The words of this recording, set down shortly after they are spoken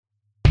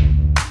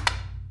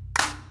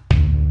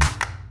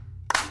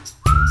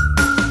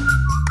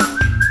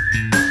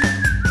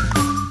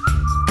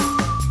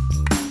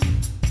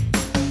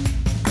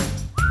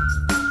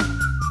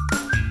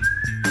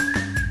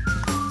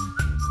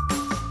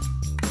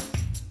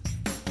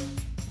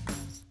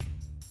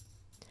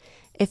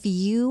If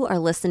you are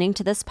listening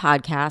to this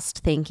podcast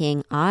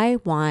thinking, I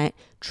want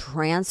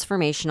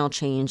transformational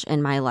change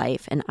in my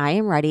life and I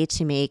am ready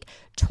to make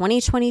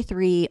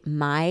 2023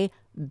 my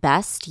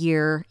best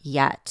year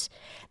yet,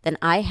 then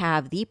I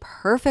have the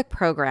perfect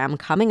program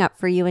coming up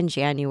for you in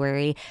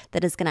January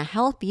that is going to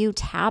help you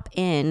tap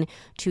in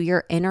to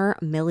your inner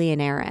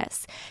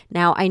millionaires.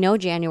 Now, I know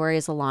January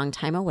is a long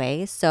time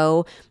away,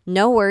 so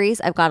no worries.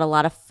 I've got a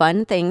lot of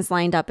fun things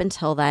lined up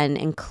until then,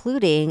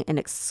 including an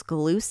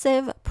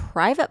exclusive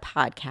private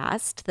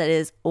podcast that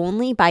is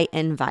only by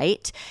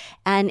invite.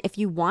 And if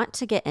you want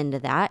to get into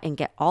that and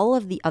get all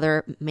of the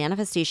other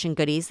manifestation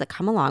goodies that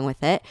come along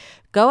with it,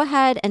 go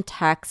ahead and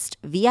text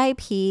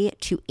VIP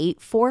to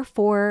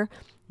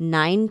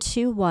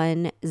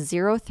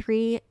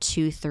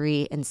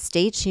 844-921-0323 and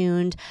stay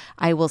tuned.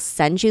 I will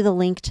send you the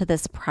link to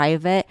this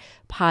private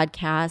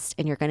podcast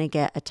and you're going to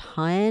get a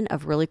ton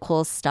of really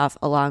cool stuff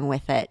along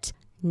with it.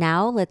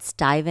 Now let's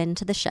dive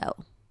into the show.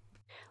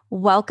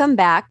 Welcome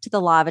back to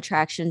the Law of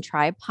Attraction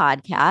Tribe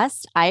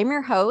podcast. I'm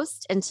your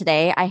host, and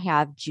today I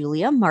have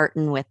Julia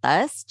Martin with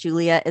us.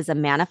 Julia is a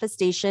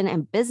manifestation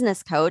and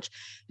business coach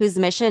whose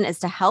mission is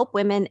to help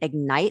women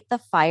ignite the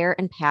fire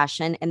and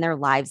passion in their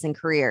lives and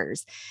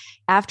careers.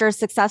 After a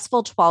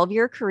successful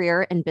 12-year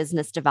career in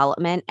business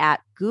development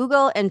at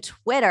Google and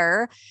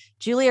Twitter,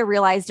 Julia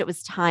realized it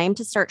was time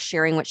to start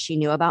sharing what she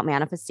knew about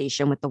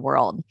manifestation with the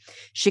world.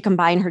 She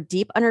combined her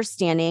deep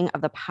understanding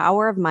of the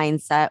power of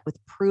mindset with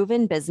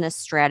proven business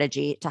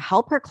strategy to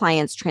help her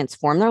clients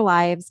transform their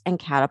lives and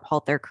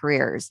catapult their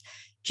careers.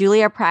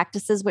 Julia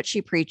practices what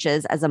she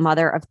preaches as a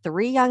mother of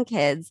 3 young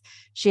kids.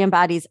 She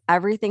embodies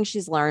everything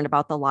she's learned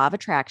about the law of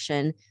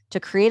attraction to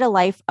create a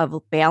life of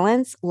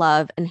balance,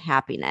 love, and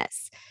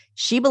happiness.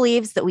 She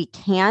believes that we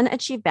can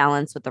achieve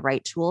balance with the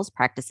right tools,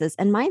 practices,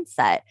 and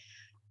mindset.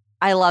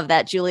 I love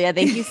that, Julia.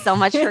 Thank you so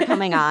much for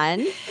coming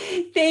on.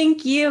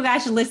 Thank you.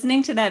 Gosh,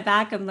 listening to that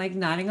back, I'm like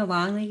nodding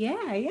along, like,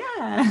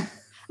 yeah.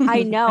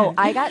 I know.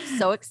 I got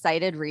so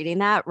excited reading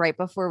that right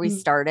before we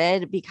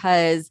started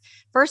because,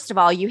 first of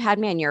all, you had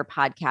me on your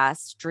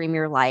podcast, Dream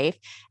Your Life,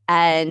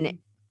 and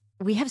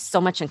we have so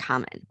much in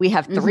common. We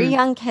have 3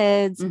 young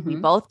kids. We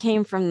both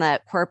came from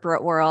the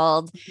corporate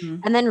world.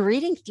 And then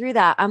reading through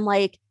that, I'm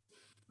like,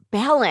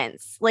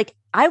 balance. Like,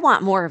 I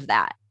want more of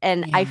that.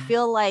 And I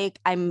feel like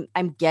I'm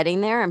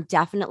getting there. I'm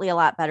definitely a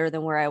lot better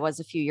than where I was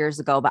a few years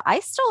ago, but I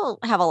still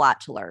have a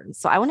lot to learn.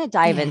 So I want to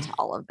dive into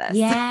all of this.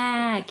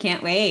 Yeah,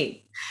 can't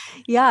wait.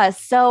 Yeah.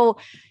 So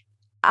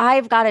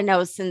I've got to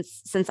know,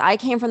 since I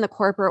came from the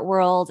corporate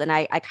world and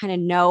I kind of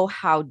know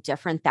how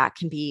different that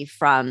can be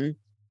from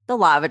the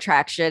law of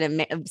attraction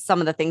and some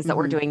of the things that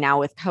we're doing now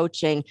with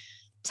coaching.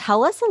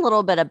 Tell us a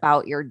little bit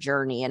about your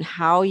journey and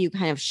how you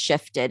kind of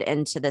shifted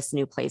into this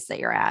new place that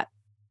you're at.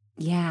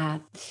 Yeah.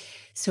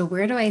 So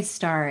where do I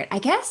start? I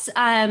guess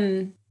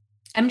I'm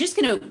just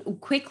going to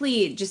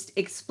quickly just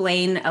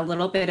explain a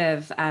little bit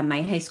of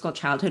my high school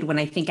childhood when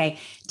I think I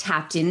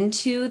tapped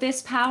into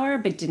this power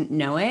but didn't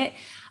know it.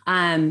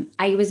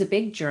 I was a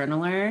big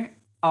journaler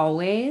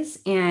always.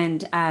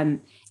 And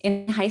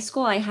in high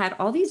school, I had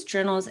all these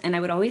journals and I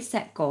would always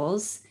set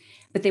goals,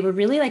 but they were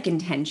really like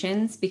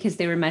intentions because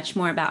they were much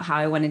more about how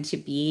I wanted to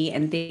be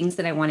and things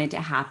that I wanted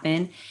to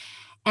happen.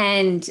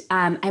 And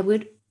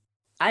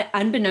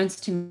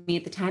unbeknownst to me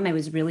at the time, I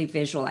was really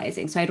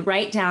visualizing. So I'd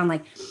write down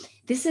like,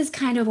 this is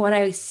kind of what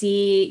I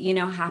see,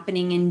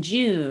 happening in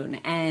June.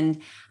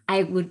 And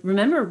I would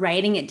remember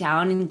writing it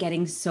down and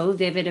getting so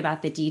vivid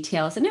about the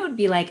details. And it would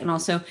be like, and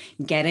also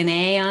get an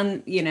A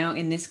on,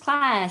 in this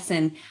class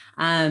and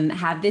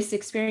have this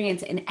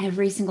experience. And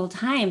every single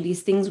time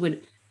these things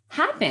would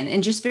happen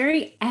and just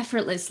very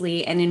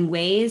effortlessly and in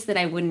ways that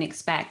I wouldn't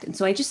expect. And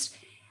so I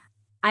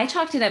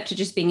chalked it up to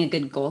just being a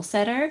good goal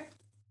setter.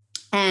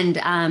 And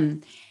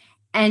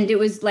it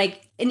was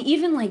like, and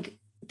even like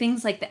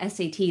things like the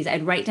SATs,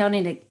 I'd write down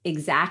an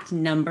exact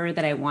number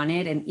that I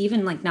wanted. And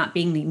even like not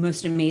being the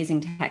most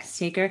amazing test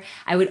taker,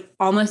 I would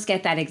almost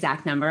get that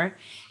exact number.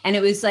 And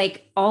it was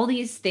like all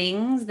these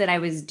things that I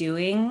was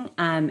doing.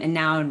 And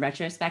now in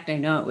retrospect, I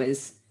know it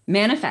was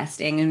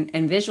manifesting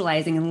and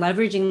visualizing and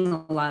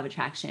leveraging the law of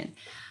attraction.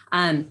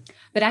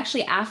 But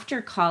actually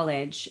after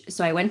college,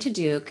 so I went to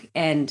Duke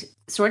and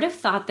sort of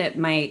thought that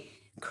my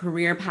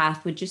career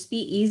path would just be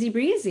easy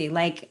breezy.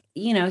 Like,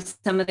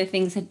 some of the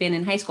things had been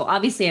in high school.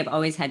 Obviously, I've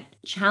always had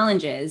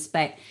challenges,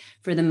 but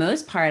for the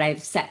most part,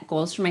 I've set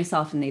goals for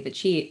myself and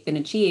they've been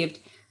achieved.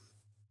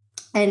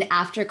 And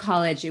after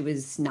college, it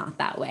was not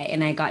that way.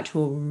 And I got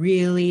to a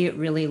really,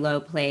 really low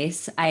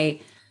place. I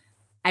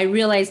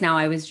realize now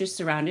I was just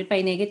surrounded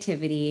by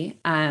negativity.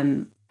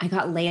 I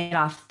got laid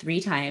off 3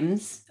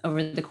 times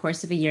over the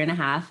course of a year and a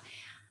half.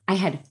 I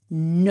had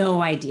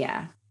no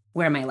idea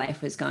where my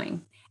life was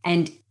going.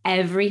 And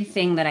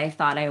everything that I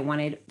thought I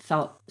wanted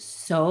felt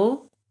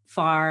so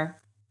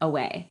far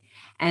away.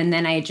 And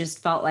then I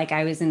just felt like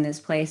I was in this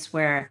place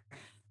where,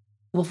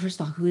 well, first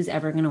of all, who's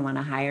ever going to want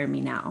to hire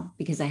me now?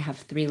 Because I have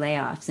 3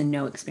 layoffs and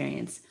no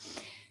experience.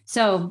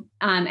 So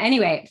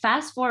anyway,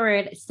 fast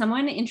forward,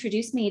 someone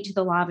introduced me to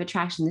the law of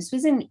attraction. This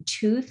was in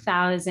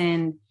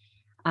 2000.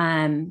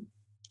 um,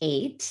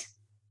 8,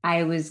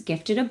 I was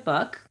gifted a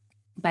book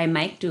by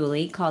Mike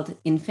Dooley called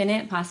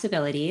Infinite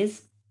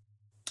Possibilities.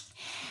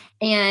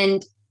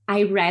 And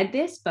I read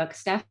this book,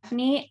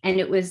 Stephanie, and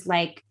it was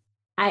like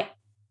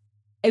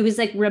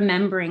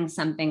remembering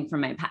something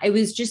from my past. It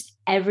was just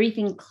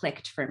everything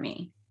clicked for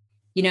me.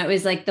 It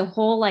was like the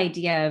whole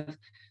idea of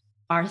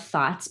our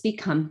thoughts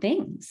become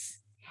things.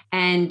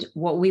 And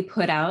what we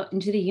put out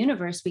into the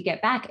universe, we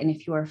get back. And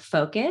if you are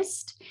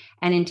focused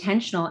and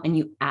intentional and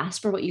you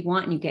ask for what you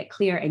want and you get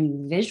clear and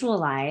you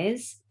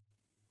visualize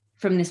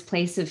from this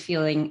place of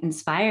feeling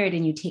inspired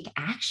and you take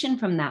action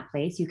from that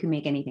place, you can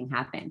make anything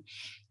happen.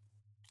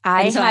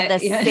 I had the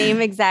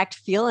same exact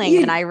feeling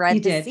when I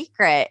read The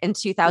Secret in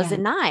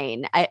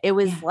 2009. It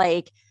was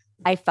like,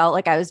 I felt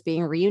like I was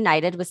being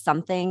reunited with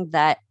something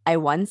that I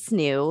once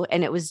knew.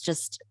 And it was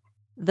just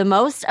the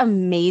most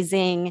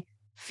amazing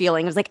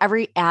feeling. It was like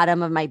every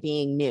atom of my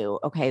being knew,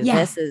 okay,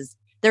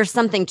 there's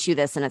something to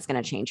this and it's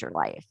going to change your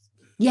life.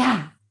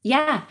 Yeah.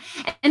 Yeah.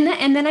 And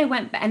then I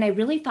went and I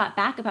really thought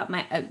back about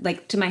my,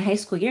 to my high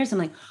school years. I'm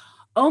like,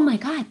 oh my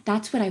God,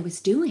 that's what I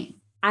was doing.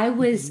 I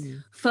was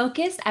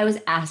focused. I was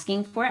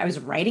asking for it. I was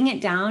writing it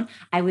down.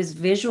 I was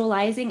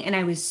visualizing, and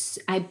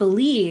I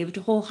believed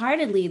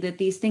wholeheartedly that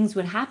these things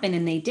would happen,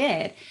 and they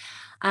did.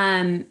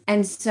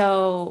 And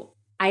so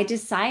I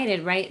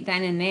decided right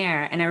then and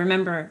there, and I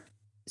remember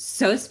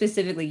so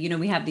specifically,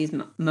 we have these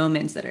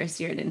moments that are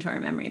seared into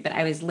our memory, but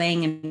I was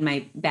laying in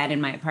my bed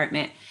in my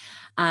apartment,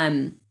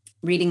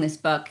 reading this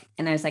book,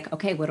 and I was like,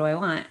 okay, what do I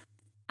want?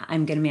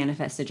 I'm going to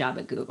manifest a job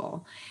at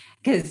Google.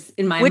 Because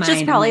in my mind, which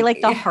is probably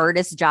like the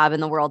hardest job in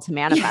the world to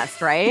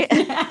manifest, right?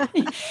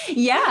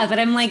 Yeah. But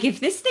I'm like, if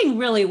this thing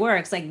really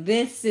works, like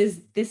this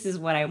is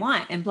what I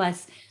want. And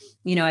plus,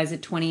 as a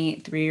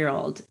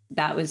 23-year-old,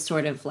 that was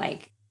sort of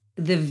like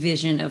the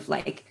vision of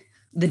like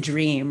the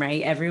dream,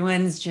 right?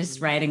 Everyone's just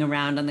riding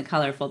around on the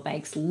colorful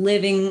bikes,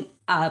 living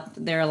up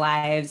their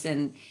lives,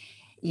 and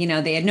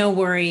they had no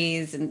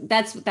worries. And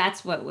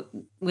that's what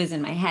was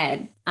in my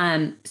head.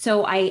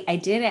 So I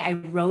did it. I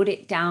wrote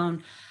it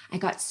down. I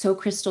got so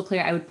crystal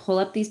clear. I would pull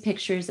up these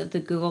pictures of the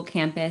Google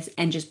campus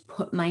and just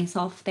put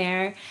myself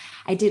there.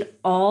 I did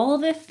all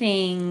the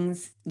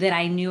things that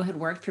I knew had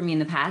worked for me in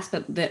the past,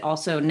 but that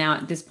also now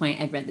at this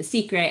point, I'd read The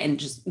Secret and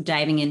just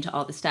diving into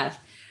all the stuff.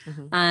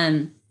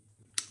 And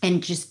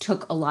just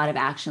took a lot of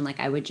action.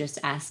 Like I would just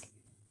ask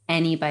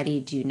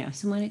anybody, do you know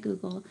someone at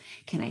Google?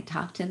 Can I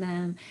talk to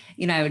them?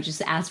 I would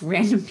just ask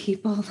random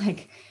people,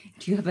 like,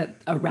 do you have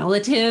a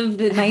relative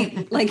that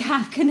might like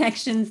have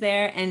connections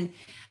there? And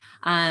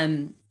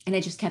I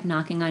just kept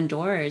knocking on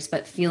doors,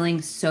 but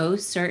feeling so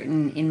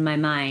certain in my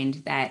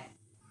mind that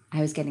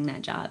I was getting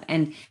that job.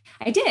 And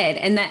I did.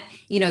 And that,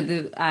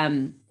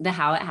 the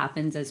how it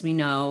happens, as we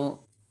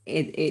know,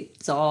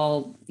 it's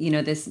all,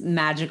 this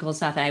magical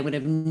stuff that I would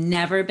have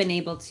never been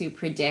able to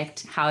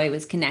predict how it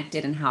was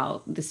connected and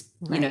how this,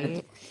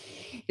 the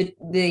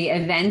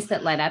events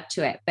that led up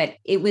to it. But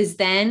it was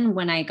then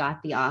when I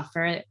got the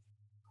offer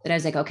that I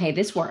was like, okay,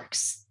 this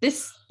works.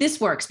 This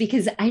works,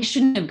 because I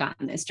shouldn't have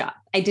gotten this job.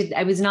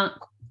 I was not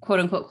quote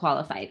unquote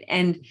qualified.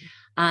 And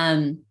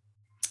then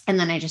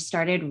I just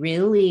started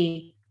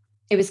really,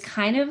 it was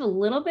kind of a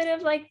little bit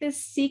of like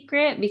this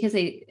secret, because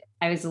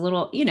I was a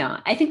little,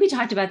 I think we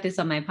talked about this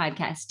on my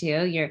podcast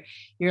too.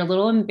 You're a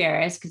little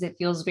embarrassed because it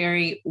feels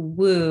very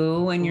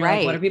woo. And you're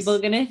like, what are people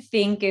going to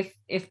think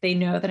if they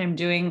know that I'm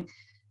doing,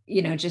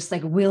 just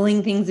like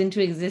willing things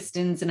into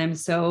existence, and I'm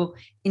so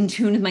in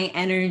tune with my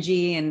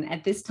energy. And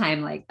at this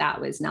time, like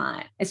that was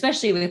not,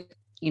 especially with,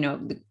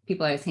 the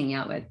people I was hanging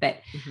out with, but,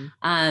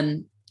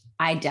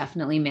 I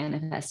definitely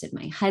manifested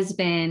my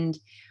husband,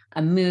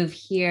 a move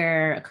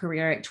here, a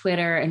career at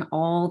Twitter, and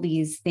all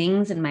these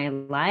things in my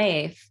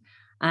life,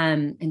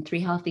 and 3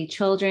 healthy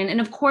children.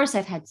 And of course,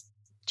 I've had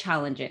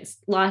challenges,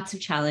 lots of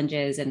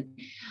challenges, and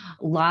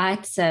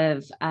lots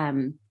of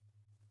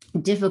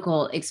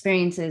difficult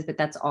experiences, but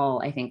that's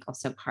all, I think,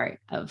 also part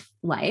of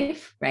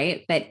life,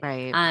 right? But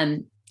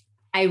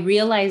I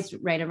realized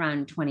right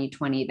around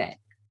 2020 that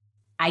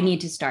I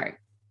need to start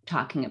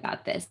talking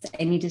about this.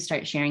 I need to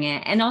start sharing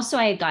it. And also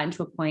I had gotten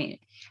to a point,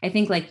 I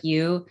think like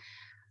you,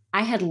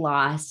 I had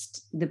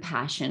lost the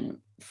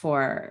passion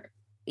for,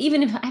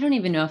 even if I don't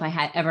even know if I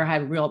had ever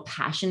had real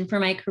passion for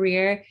my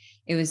career.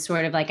 It was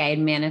sort of like I had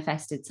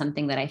manifested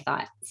something that I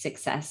thought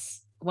success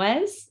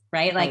was,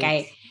 right? Like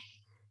I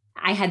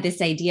had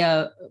this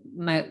idea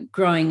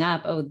growing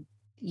up,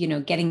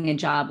 getting a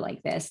job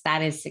like this,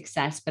 that is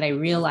success. But I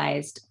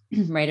realized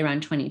right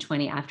around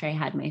 2020, after I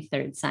had my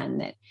 3rd son,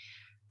 that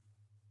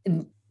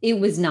it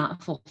was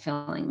not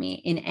fulfilling me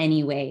in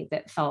any way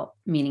that felt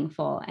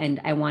meaningful. And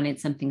I wanted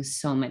something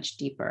so much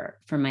deeper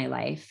for my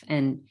life.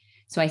 And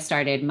so I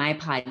started my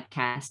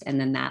podcast, and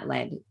then that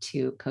led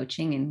to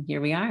coaching, and here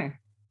we are.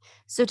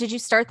 So did you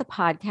start the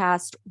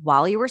podcast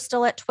while you were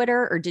still at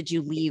Twitter, or did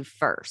you leave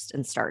first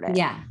and start it?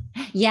 Yeah.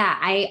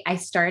 I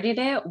started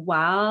it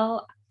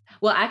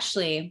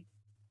actually,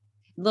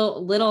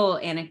 little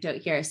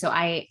anecdote here. So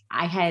I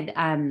had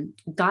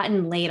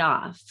gotten laid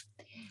off.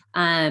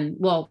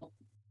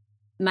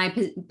 my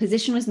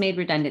position was made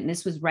redundant.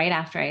 This was right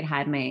after I'd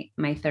had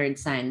my third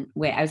son.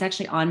 Where I was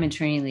actually on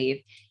maternity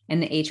leave,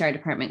 and the HR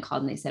department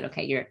called and they said,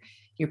 "Okay,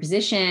 your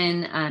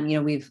position,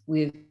 we've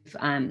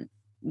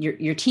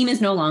your team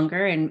is no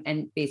longer,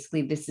 and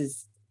basically this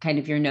is kind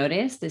of your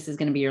notice. This is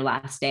going to be your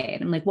last day."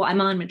 And I'm like, "Well,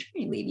 I'm on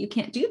maternity leave. You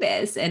can't do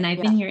this, and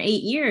I've been here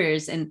 8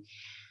 years." And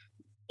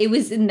it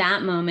was in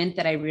that moment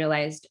that I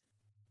realized,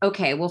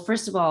 okay, well,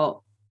 first of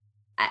all,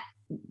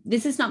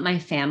 this is not my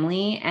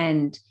family,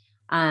 and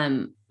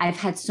I've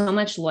had so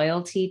much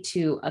loyalty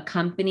to a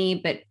company,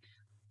 but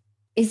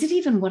is it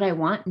even what I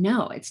want?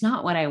 No, it's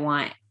not what I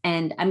want.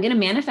 And I'm going to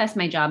manifest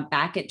my job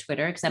back at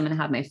Twitter because I'm going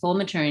to have my full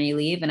maternity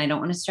leave and I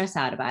don't want to stress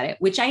out about it,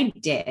 which I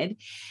did.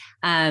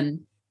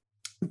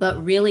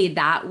 But really,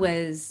 that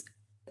was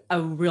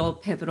a real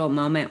pivotal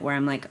moment where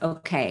I'm like,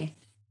 okay,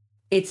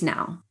 it's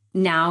now.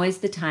 Now is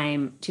the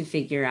time to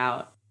figure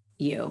out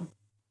you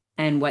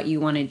and what you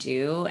want to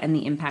do and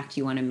the impact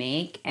you want to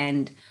make.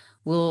 And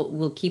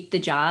we'll keep the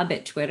job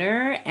at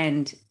Twitter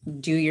and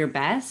do your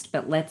best,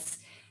 but let's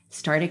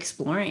start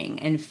exploring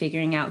and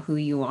figuring out who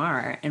you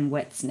are and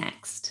what's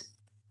next.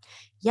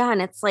 Yeah.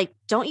 And it's like,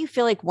 don't you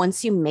feel like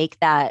once you make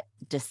that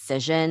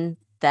decision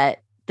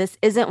that this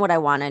isn't what I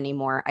want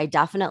anymore, I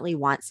definitely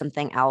want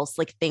something else,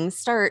 like things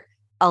start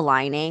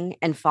aligning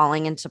and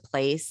falling into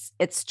place.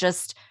 It's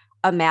just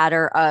a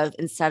matter of,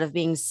 instead of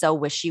being so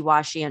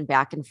wishy-washy and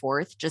back and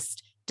forth,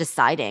 just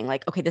deciding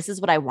like, okay, this is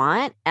what I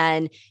want.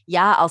 And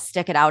yeah, I'll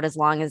stick it out as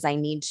long as I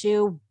need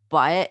to,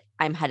 but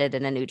I'm headed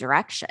in a new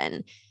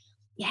direction.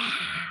 Yeah.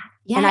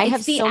 Yeah. And I it's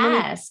have the so many,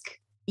 ask.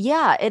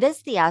 yeah, it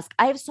is the ask.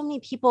 I have so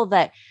many people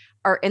that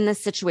are in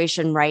this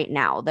situation right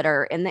now that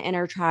are in the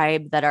inner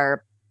tribe, that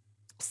are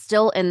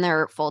still in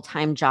their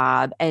full-time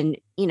job and,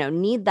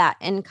 need that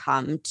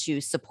income to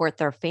support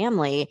their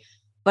family,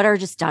 but are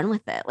just done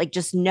with it. Like,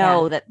 just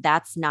know that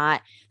that's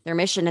not their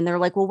mission. And they're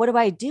like, well, what do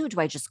I do?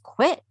 Do I just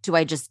quit? Do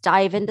I just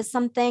dive into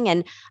something?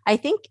 And I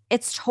think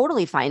it's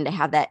totally fine to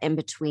have that in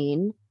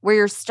between where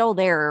you're still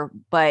there,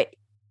 but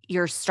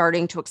you're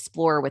starting to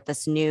explore with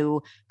this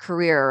new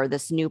career or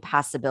this new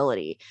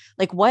possibility.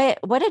 Like, what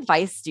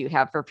advice do you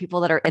have for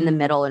people that are in the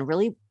middle and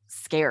really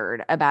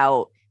scared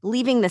about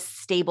leaving this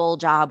stable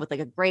job with like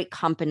a great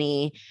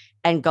company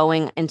and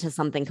going into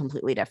something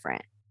completely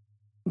different?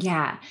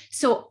 Yeah.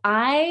 So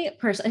I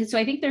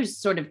think there's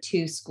sort of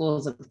two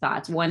schools of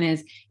thoughts. One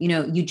is,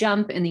 you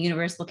jump and the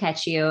universe will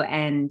catch you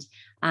and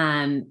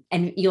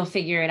you'll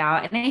figure it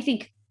out. And I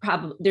think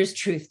probably there's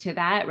truth to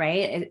that,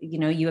 right?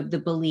 You have the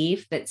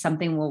belief that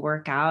something will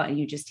work out and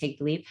you just take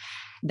the leap.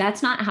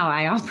 That's not how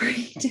I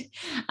operate.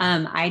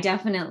 I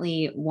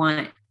definitely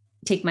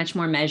take much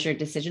more measured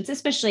decisions,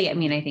 especially,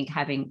 I think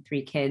having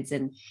 3 kids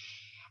and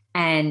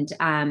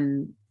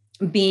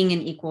being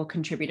an equal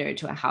contributor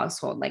to a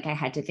household, like I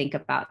had to think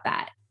about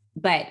that.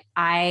 But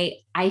I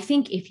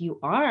think if you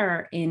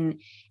are in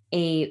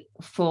a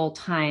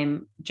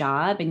full-time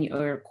job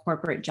or a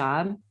corporate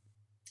job,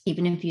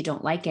 even if you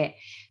don't like it,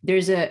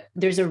 there's a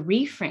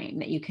reframe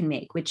that you can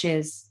make, which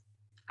is,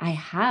 I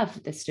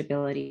have the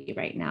stability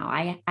right now.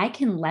 I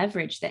can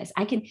leverage this.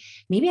 I can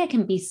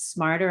be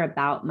smarter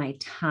about my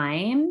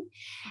time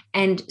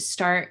and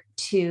start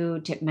to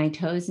dip my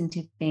toes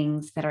into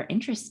things that are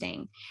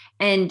interesting.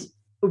 And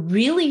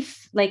really,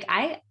 like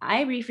I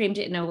reframed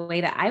it in a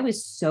way that I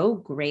was so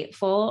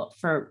grateful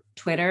for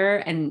Twitter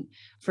and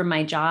for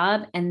my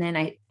job. And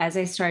then as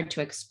I started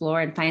to explore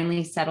and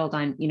finally settled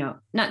on,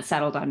 not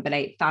settled on, but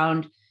I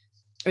found,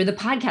 or the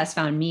podcast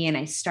found me and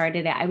I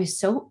started it. I was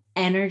so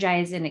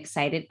energized and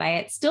excited by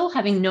it, still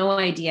having no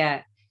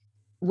idea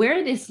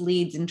where this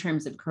leads in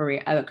terms of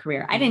career.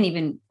 I didn't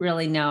even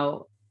really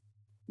know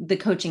the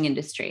coaching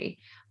industry,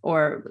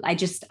 or I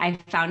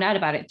found out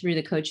about it through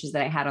the coaches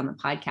that I had on the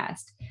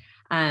podcast.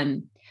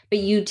 But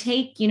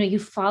you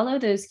follow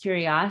those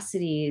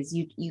curiosities,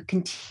 you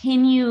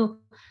continue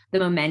the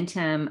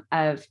momentum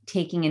of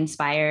taking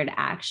inspired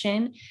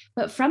action,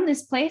 but from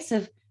this place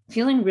of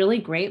feeling really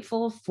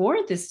grateful for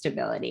the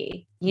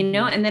stability, and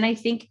then I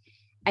think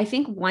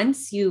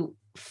once you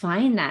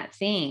find that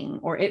thing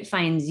or it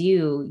finds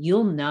you,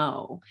 you'll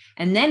know.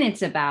 And then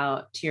it's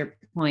about, to your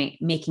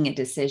point, making a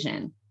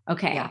decision.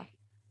 Okay. Yeah.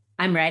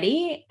 I'm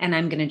ready and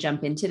I'm going to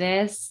jump into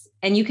this.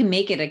 And you can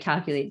make it a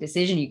calculated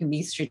decision. You can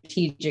be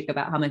strategic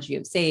about how much you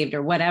have saved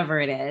or whatever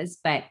it is.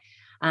 But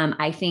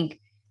I think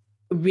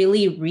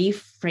really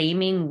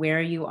reframing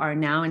where you are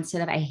now,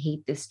 instead of, I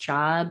hate this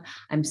job,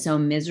 I'm so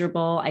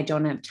miserable, I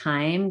don't have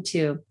time,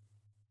 to,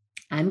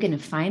 I'm going to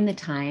find the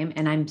time.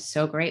 And I'm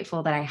so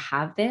grateful that I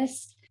have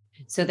this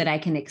so that I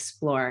can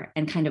explore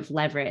and kind of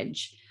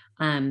leverage,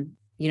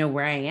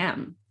 where I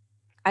am.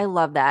 I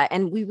love that.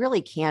 And we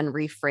really can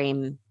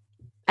reframe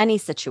any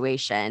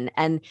situation.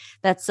 And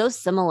that's so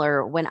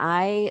similar. When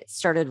I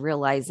started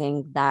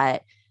realizing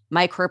that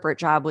my corporate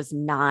job was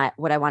not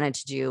what I wanted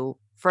to do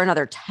for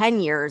another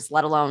 10 years,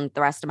 let alone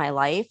the rest of my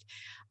life,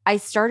 I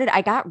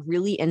got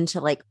really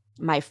into like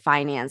my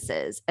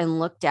finances and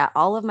looked at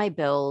all of my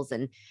bills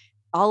and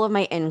all of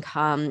my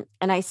income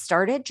and I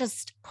started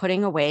just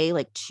putting away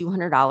like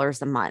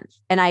 $200 a month.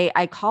 And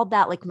I called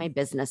that like my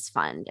business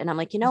fund. And I'm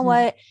like, you know Mhm.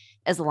 what?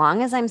 As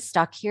long as I'm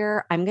stuck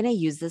here, I'm going to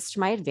use this to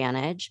my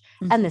advantage.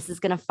 And this is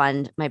going to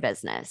fund my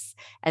business.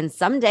 And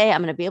someday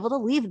I'm going to be able to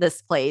leave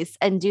this place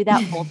and do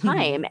that full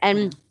time. Yeah.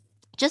 And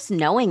just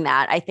knowing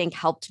that, I think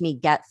helped me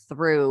get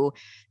through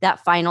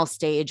that final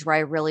stage where I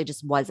really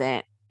just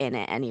wasn't in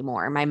it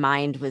anymore. My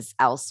mind was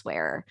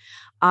elsewhere.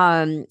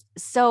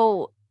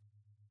 So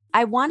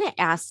I want to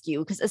ask you,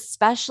 because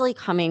especially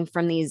coming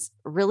from these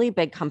really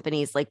big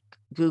companies like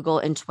Google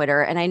and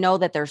Twitter, and I know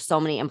that there's so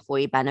many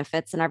employee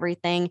benefits and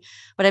everything,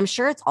 but I'm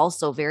sure it's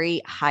also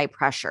very high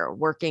pressure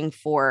working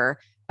for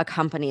a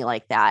company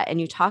like that.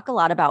 And you talk a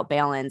lot about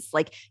balance.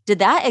 Like, did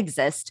that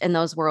exist in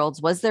those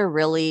worlds? Was there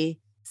really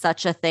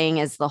such a thing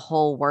as the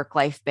whole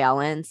work-life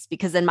balance?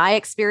 Because in my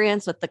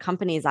experience with the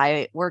companies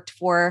I worked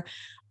for,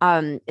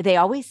 they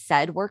always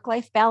said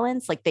work-life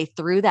balance, like they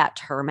threw that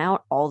term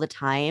out all the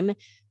time,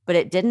 but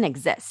it didn't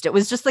exist. It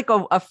was just like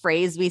a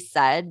phrase we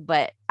said,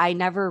 but I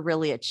never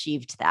really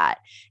achieved that.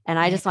 And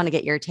I just want to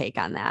get your take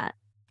on that.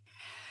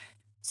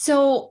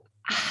 So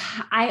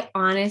I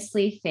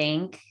honestly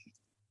think,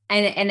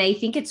 and I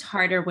think it's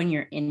harder when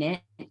you're in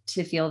it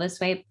to feel this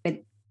way,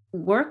 but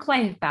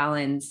work-life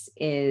balance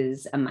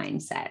is a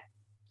mindset.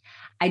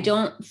 I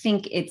don't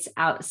think it's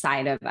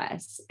outside of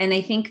us. And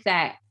I think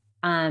that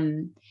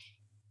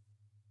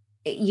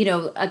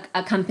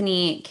a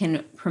company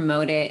can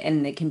promote it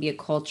and it can be a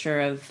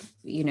culture of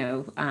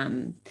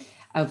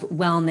of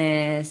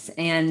wellness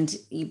and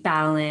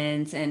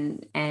balance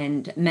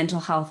and mental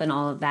health and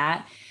all of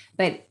that.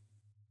 But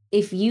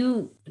if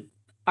you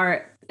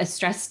are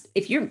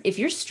if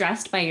you're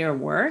stressed by your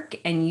work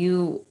and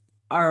you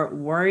are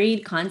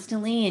worried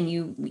constantly and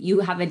you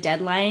have a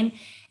deadline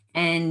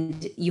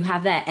and you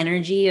have that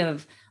energy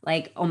of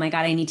like, oh my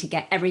God, I need to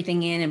get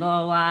everything in and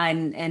blah, blah, blah.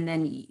 And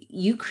then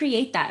you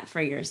create that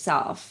for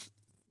yourself.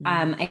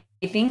 Mm.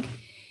 I think,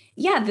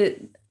 yeah,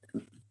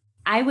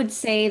 I would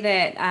say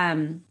that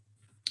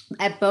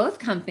at both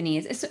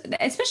companies,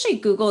 especially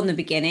Google in the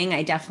beginning,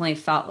 I definitely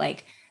felt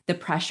like the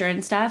pressure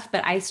and stuff,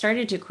 but I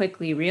started to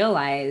quickly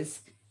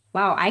realize,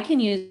 wow, I can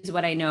use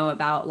what I know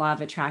about law of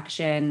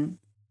attraction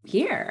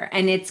here.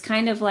 And it's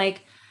kind of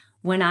like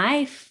when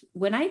I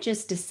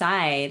just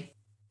decide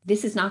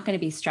this is not going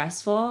to be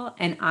stressful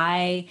and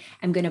I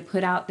am going to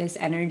put out this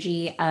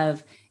energy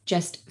of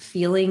just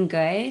feeling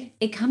good,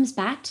 it comes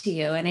back to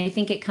you. And I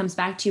think it comes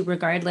back to you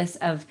regardless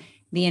of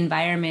the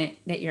environment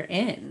that you're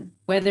in,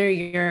 whether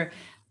you're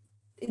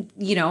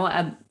you know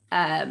a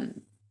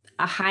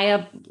a high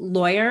up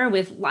lawyer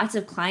with lots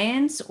of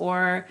clients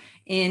or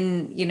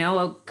in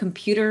a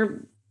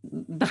computer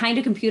behind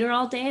a computer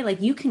all day.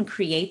 Like, you can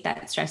create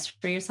that stress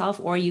for yourself,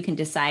 or you can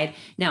decide,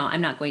 no,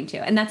 I'm not going to.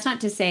 And that's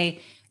not to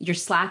say you're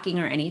slacking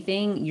or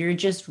anything. You're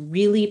just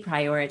really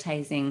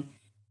prioritizing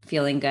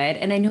feeling good.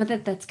 And I know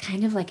that that's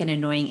kind of like an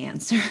annoying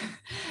answer,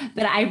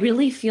 but I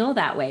really feel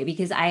that way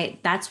because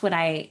that's what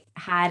I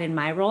had in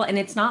my role. And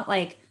it's not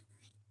like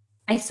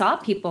I saw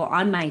people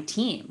on my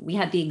team. We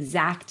had the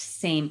exact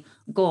same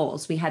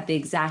goals. We had the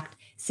exact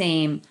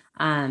same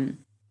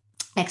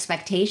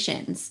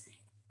expectations.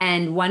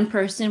 And one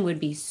person would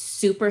be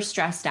super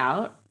stressed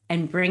out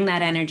and bring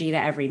that energy to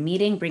every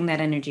meeting, bring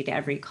that energy to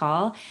every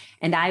call.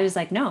 And I was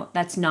like, no,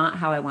 that's not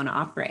how I want to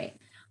operate.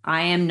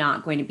 I am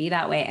not going to be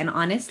that way. And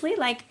honestly,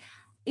 like,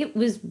 it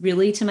was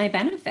really to my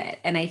benefit.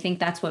 And I think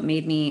that's what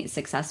made me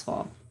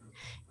successful.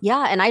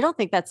 Yeah. And I don't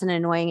think that's an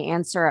annoying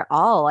answer at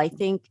all. I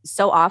think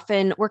so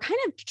often we're kind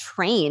of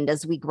trained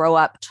as we grow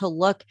up to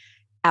look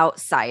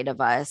outside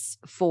of us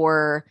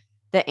for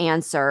the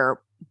answer,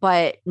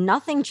 but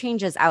nothing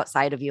changes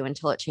outside of you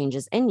until it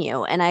changes in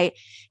you. And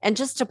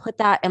just to put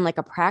that in like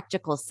a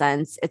practical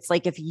sense, it's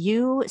like if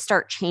you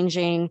start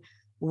changing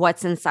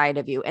what's inside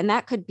of you, and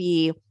that could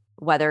be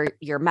whether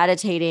you're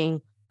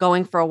meditating,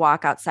 going for a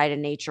walk outside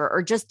in nature,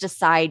 or just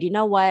decide, you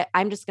know what,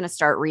 I'm just going to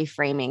start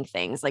reframing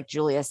things, like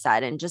Julia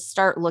said, and just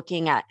start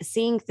looking at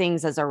seeing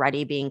things as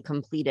already being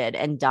completed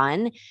and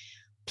done.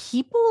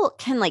 People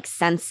can like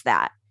sense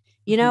that.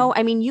 Mhm.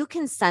 I mean, you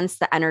can sense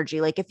the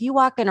energy. Like if you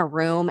walk in a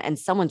room and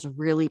someone's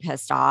really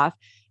pissed off,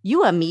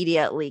 you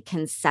immediately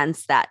can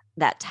sense that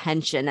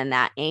tension and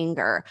that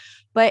anger.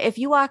 But if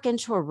you walk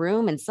into a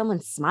room and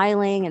someone's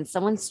smiling and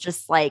someone's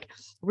just like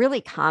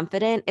really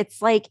confident,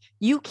 it's like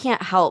you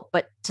can't help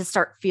but to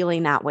start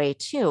feeling that way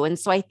too. And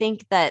so I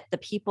think that the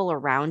people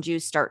around you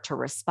start to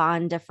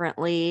respond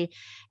differently.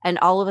 And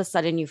all of a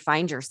sudden you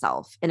find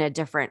yourself in a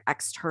different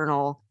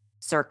external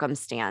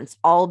circumstance,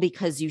 all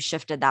because you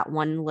shifted that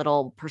one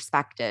little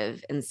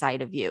perspective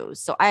inside of you.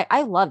 So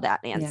I love that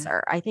Yeah.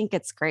 answer. I think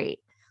it's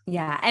great.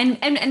 Yeah.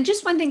 And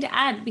just one thing to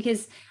add,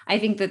 because I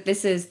think that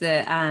this is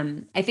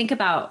I think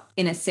about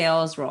in a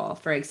sales role,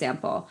 for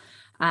example,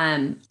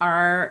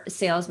 our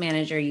sales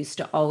manager used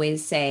to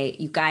always say,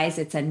 you guys,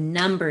 it's a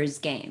numbers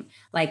game.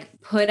 Like,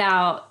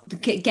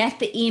 get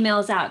the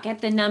emails out, get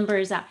the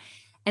numbers out.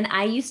 And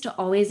I used to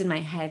always in my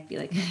head be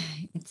like,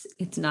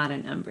 it's not a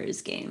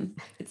numbers game.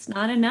 It's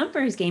not a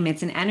numbers game.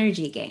 It's an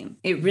energy game.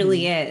 It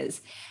really Mhm.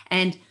 is.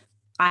 And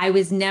I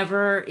was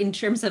never, in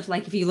terms of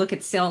like, if you look at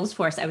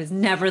Salesforce, I was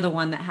never the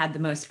one that had the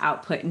most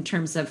output in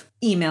terms of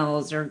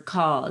emails or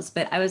calls,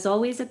 but I was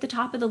always at the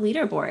top of the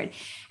leaderboard.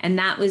 And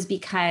that was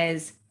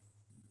because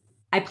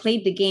I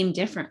played the game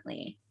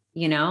differently.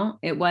 You know,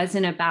 it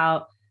wasn't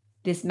about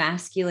this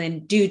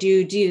masculine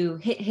do,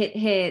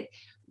 hit,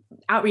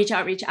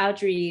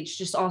 outreach,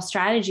 just all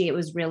strategy. It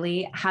was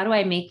really, how do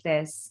I make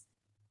this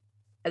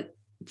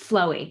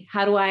flowy?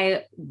 How do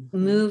I Mhm.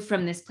 move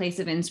from this place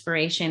of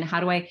inspiration? How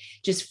do I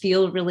just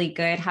feel really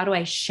good? How do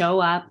I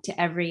show up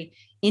to every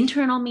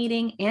internal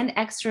meeting and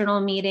external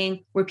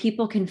meeting where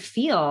people can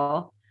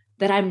feel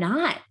that I'm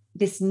not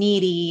this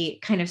needy,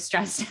 kind of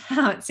stressed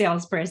out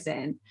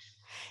salesperson?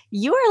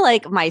 You are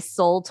like my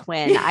soul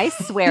twin. I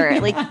swear,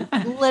 like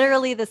Yeah.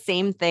 literally the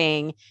same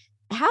thing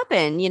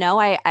happened.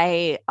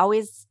 I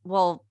always,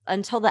 well,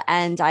 until the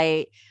end,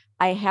 I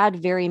had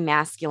very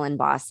masculine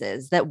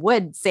bosses that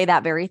would say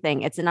that very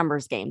thing. It's a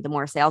numbers game. The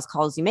more sales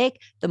calls you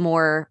make, the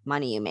more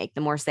money you make,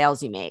 the more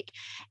sales you make.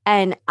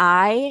 And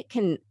I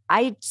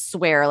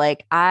swear,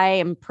 like I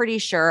am pretty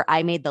sure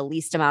I made the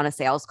least amount of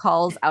sales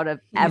calls out of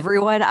Yeah.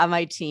 everyone on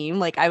my team.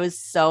 Like I was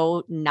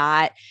so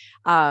not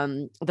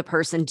the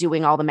person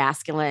doing all the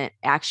masculine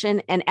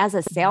action. And as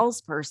a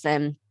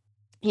salesperson,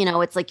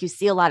 it's like you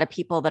see a lot of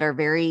people that are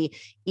very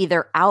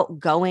either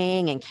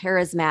outgoing and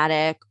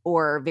charismatic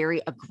or very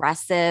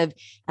aggressive.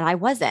 And I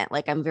wasn't.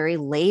 Like, I'm very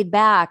laid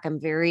back. I'm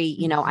very,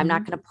 I'm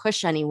not Mhm. going to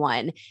push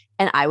anyone.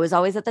 And I was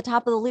always at the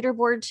top of the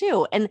leaderboard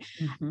too. And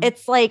Mhm.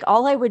 it's like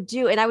all I would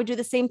do, and I would do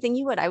the same thing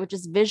you would, I would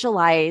just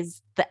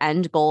visualize the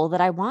end goal that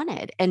I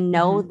wanted and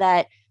know Mhm.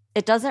 that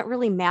it doesn't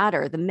really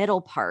matter the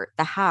middle part,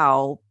 the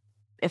how.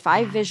 If I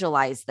Yeah.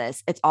 visualize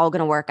this, it's all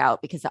going to work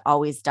out because it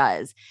always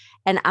does.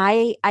 And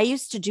I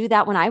used to do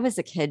that when I was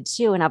a kid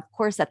too. And of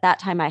course, at that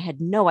time, I had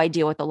no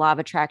idea what the law of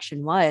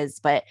attraction was.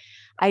 But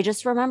I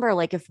just remember,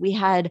 like, if we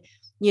had,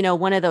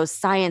 one of those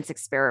science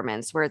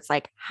experiments where it's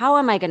like, how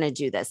am I going to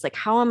do this? Like,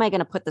 how am I going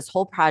to put this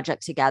whole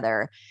project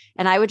together?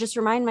 And I would just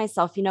remind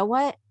myself, you know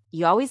what?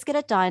 You always get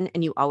it done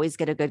and you always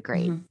get a good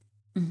grade.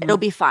 Mhm. It'll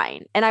Mhm. be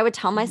fine. And I would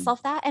tell Mhm.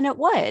 myself that and it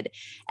would.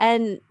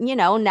 And,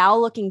 now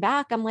looking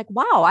back, I'm like,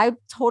 wow, I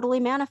totally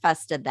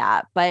manifested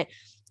that. But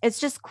it's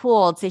just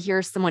cool to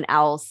hear someone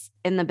else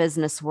in the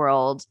business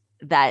world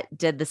that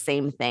did the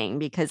same thing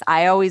because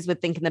I always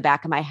would think in the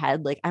back of my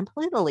head, like, I'm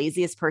probably the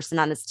laziest person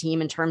on this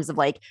team in terms of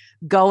like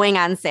going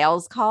on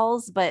sales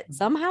calls, but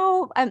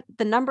somehow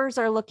the numbers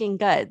are looking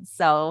good.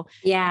 So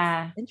it's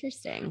Yeah.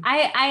 interesting.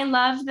 I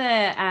love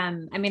the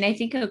I mean, I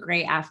think a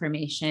great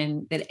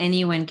affirmation that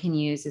anyone can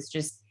use is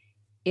just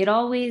it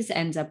always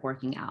ends up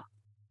working out.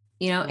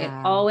 It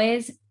Yeah.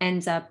 always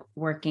ends up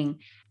working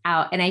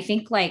out. And I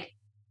think like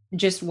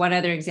just one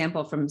other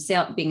example from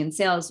being in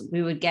sales,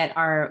 we would get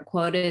our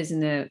quotas in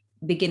the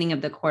beginning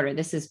of the quarter.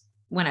 This is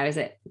when I was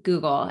at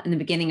Google in the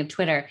beginning of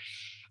Twitter.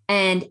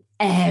 And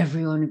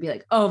everyone would be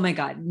like, oh my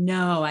God,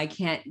 no, I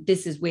can't.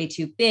 This is way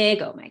too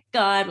big. Oh my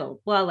God.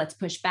 Well, let's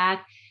push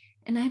back.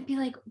 And I'd be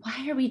like,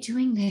 why are we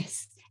doing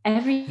this?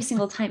 Every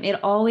single time,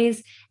 it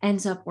always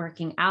ends up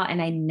working out.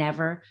 And I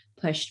never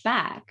pushed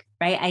back,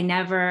 right? I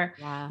never,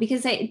 Yeah.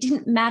 because it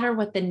didn't matter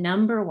what the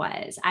number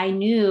was. I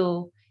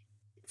knew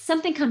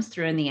something comes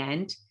through in the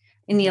end,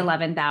 in the Mhm.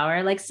 11th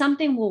hour, like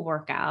something will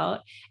work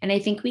out. And I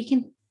think we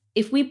can,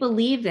 if we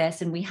believe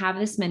this and we have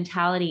this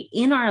mentality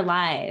in our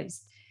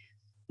lives,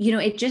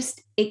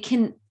 it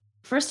can,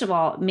 first of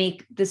all,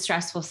 make the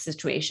stressful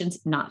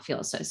situations not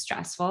feel so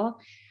stressful.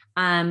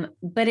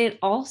 But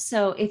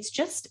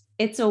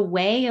it's a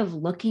way of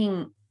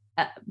looking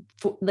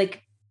for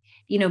like,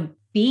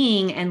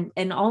 being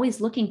and always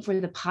looking for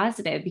the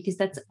positive, because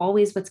that's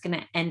always what's going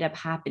to end up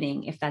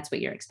happening if that's what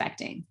you're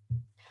expecting.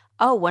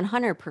 Oh,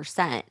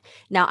 100%.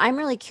 Now, I'm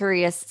really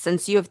curious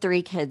since you have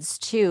three kids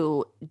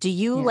too, do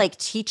you Yeah. like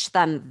teach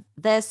them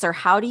this or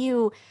how do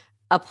you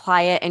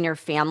apply it in your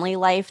family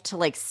life to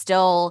like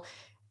still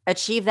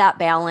achieve that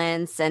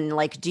balance? And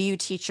like, do you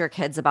teach your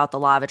kids about the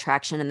law of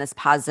attraction and this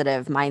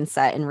positive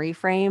mindset and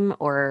reframe,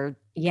 or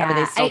are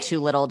they Yeah. still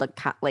too little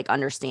to like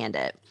understand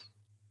it?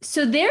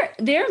 So so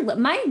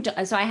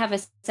I have a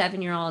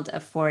 7-year old, a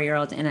 4-year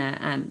old, and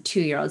a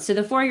 2-year old. So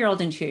the 4-year old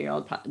and 2-year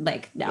old,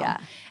 like, no.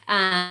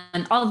 Yeah.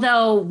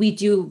 Although we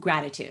do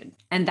gratitude,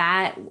 and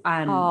that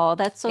Oh,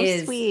 that's so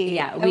is, sweet.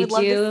 yeah, I we would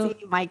love to see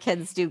do. my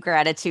kids do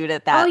gratitude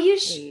at Oh, that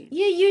age.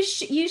 you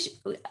sh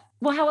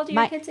well, how old are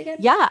your My kids again?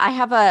 Yeah,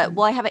 Mm.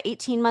 I have an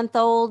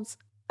 18-month-old,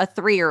 a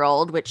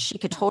 3-year-old, which she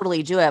could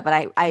totally do it, but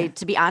I Yeah.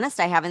 to be honest,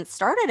 I haven't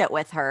started it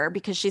with her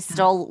because she's Yeah.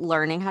 still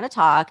learning how to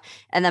talk.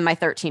 And then my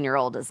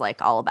 13-year-old is like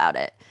all about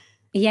it.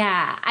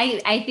 Yeah,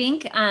 I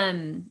think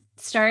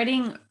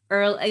starting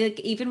early, like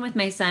even with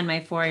my son,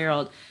 my 4-year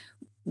old,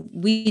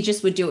 we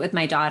just would do it with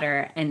my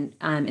daughter. And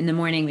in the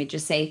morning, we'd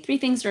just say 3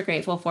 things we're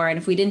grateful for. And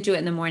if we didn't do it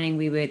in the morning,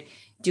 we would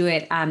do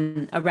it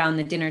around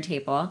the dinner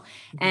table.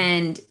 Mhm.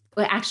 And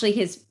well, actually,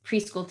 his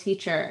preschool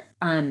teacher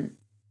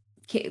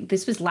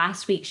this was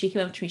last week. She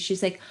came up to me.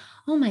 She's like,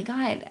 oh my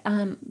God,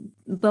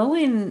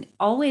 Bowen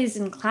always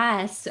in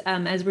class,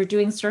 as we're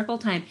doing circle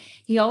time,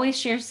 he always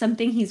shares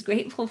something he's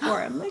grateful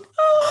for. I'm like,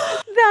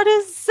 oh, That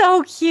is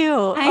so cute.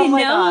 I Oh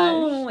my gosh.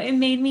 know. It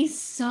made me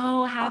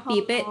so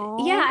happy. But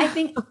yeah,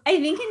 Oh. I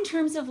think in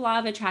terms of law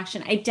of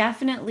attraction, I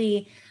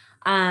definitely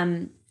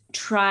um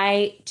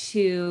try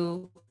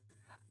to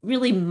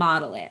really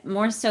model it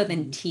more so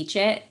than teach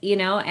it,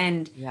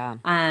 and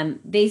Yeah.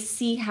 they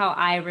see how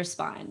I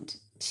respond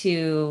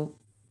to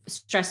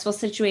stressful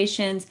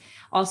situations,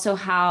 also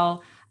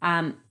how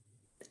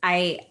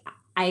I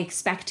I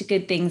expect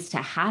good things to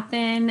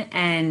happen,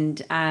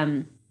 and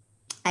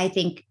I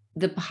think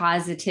the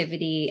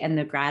positivity and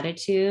the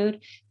gratitude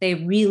they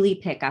really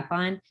pick up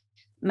on.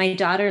 My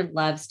daughter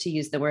loves to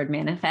use the word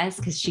manifest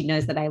because she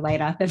knows that I light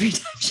up every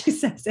time she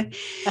says it.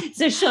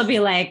 So she'll be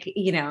like,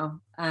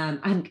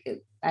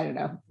 I don't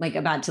know, like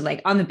about to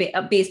like on the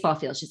baseball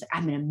field. She's like,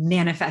 I'm going to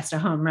manifest a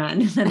home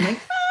run. And I'm like,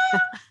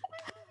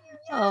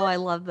 Oh, I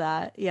love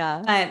that.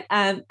 Yeah. but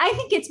I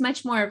think it's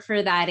much more for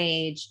that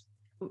age,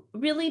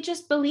 really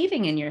just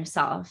believing in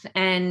yourself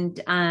and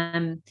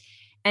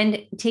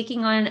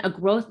taking on a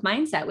growth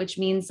mindset, which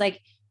means like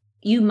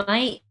you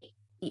might,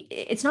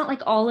 it's not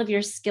like all of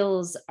your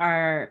skills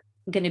are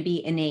going to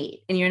be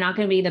innate and you're not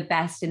going to be the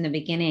best in the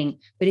beginning.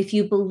 But if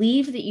you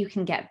believe that you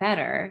can get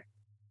better,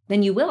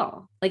 then you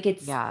will. Like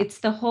Yeah. it's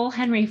the whole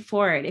Henry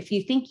Ford. If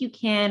you think you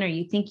can or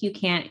you think you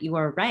can't, you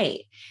are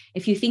right.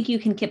 If you think you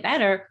can get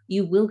better,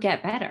 you will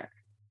get better.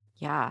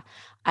 Yeah.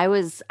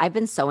 I've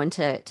been so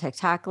into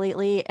TikTok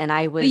lately and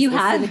I But was you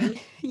have. listening.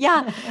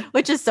 Yeah.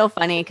 Which is so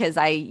funny because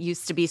I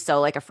used to be so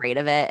like afraid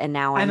of it. And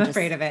now I'm I'm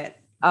afraid just, of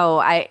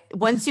it.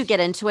 once you get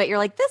into it, you're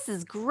like, this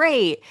is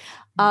great.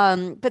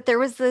 But there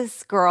was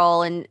this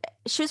girl and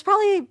she was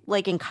probably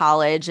like in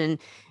college and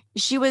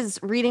she was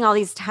reading all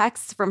these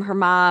texts from her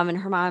mom and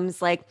her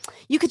mom's like,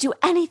 you could do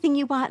anything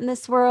you want in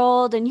this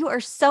world and you are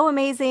so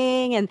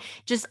amazing and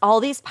just all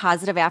these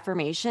positive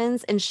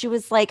affirmations. And she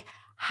was like,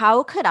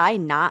 how could I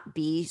not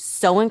be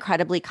so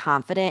incredibly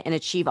confident and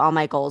achieve all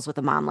my goals with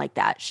a mom like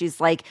that? She's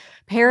like,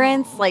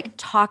 parents, Oh, like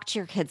talk to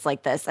your kids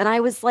like this. And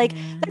I was like, yeah.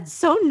 that's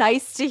so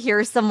nice to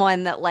hear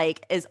someone that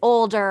like is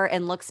older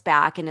and looks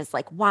back and is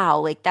like, wow,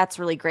 like that's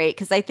really great.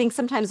 Cause I think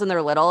sometimes when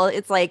they're little,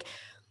 it's like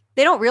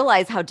they don't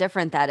realize how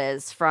different that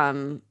is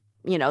from,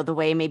 the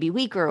way maybe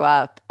we grew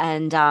up.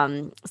 And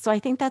so I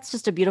think that's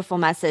just a beautiful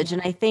message.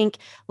 And Yeah. I think,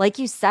 like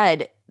you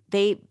said,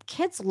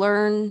 kids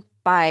learn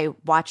by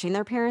watching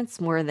their parents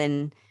more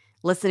than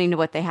listening to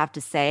what they have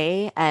to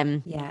say.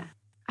 And Yeah.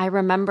 I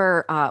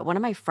remember one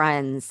of my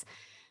friends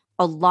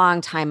a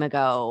long time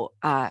ago.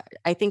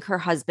 I think her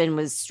husband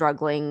was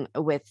struggling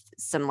with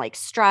some like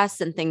stress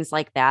and things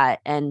like that.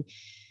 And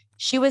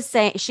she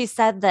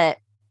said that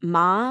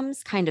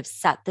moms kind of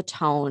set the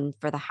tone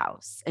for the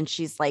house. And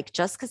she's like,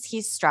 just because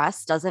he's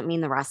stressed doesn't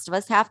mean the rest of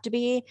us have to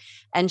be.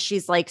 And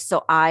she's like,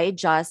 so I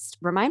just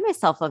remind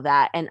myself of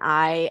that. And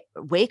I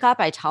wake up,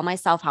 I tell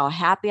myself how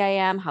happy I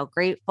am, how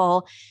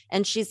grateful.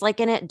 And she's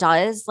like, and it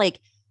does like,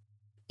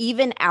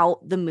 even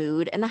out the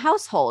mood in the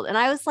household. And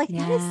I was like,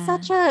 that is Yeah.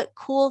 such a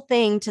cool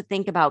thing to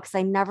think about because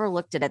I never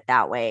looked at it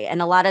that way.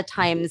 And a lot of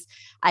times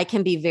I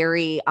can be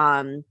very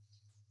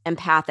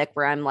empathic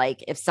where I'm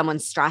like, if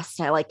someone's stressed,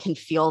 I like can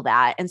feel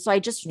that. And so I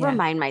just Yeah.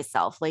 remind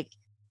myself, like,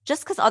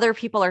 just because other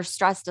people are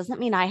stressed doesn't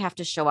mean I have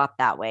to show up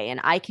that way.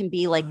 And I can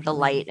be like the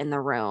light Totally. in the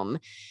room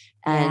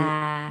and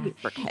Yeah.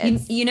 for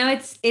kids.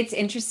 It's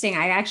interesting.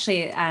 I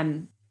actually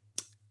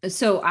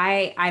so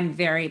I'm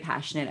very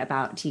passionate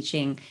about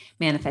teaching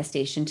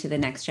manifestation to the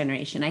next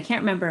generation. I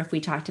can't remember if we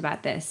talked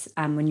about this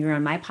when you were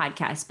on my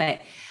podcast, but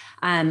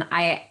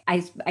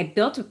I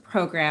built a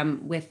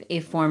program with a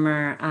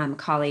former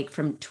colleague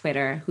from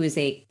Twitter who is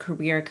a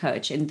career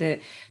coach, and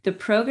the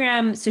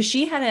program. So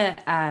she had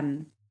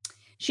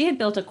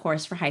built a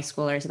course for high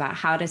schoolers about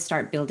how to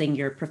start building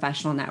your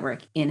professional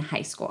network in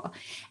high school,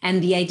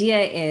 and the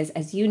idea is,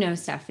 as you know,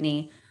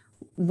 Stephanie,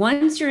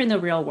 once you're in the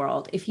real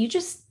world, if you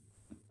just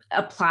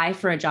apply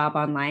for a job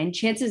online,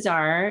 chances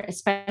are,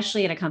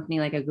 especially at a company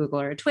like a Google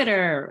or a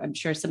Twitter, or I'm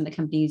sure some of the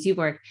companies you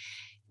work,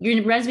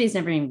 your resume is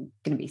never even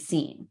going to be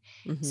seen.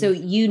 Mm-hmm. So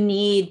you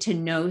need to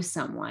know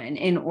someone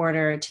in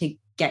order to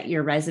get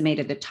your resume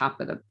to the top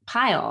of the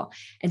pile.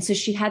 And so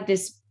she had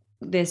this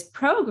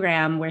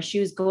program where she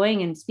was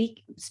going and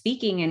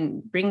speaking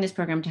and bringing this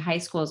program to high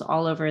schools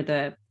all over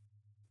the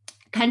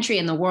country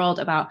and the world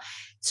about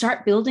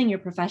start building your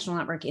professional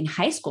network in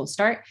high school,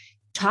 start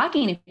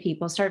talking to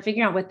people, start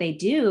figuring out what they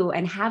do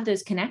and have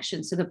those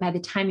connections so that by the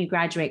time you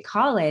graduate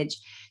college,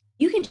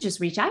 you can just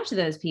reach out to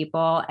those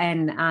people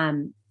and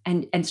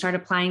start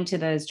applying to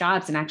those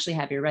jobs and actually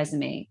have your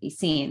resume be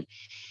seen.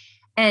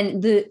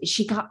 And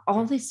she got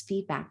all this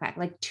feedback back,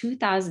 like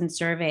 2,000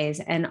 surveys,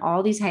 and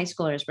all these high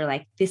schoolers were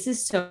like, this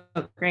is so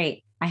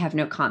great. I have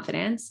no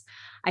confidence.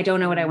 I don't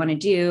know what I want to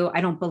do. I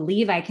don't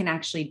believe I can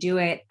actually do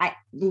it.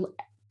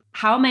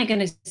 How am I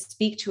going to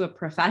speak to a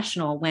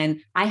professional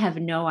when I have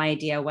no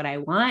idea what I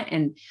want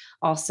and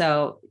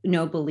also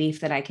no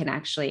belief that I can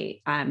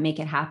actually make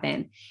it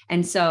happen?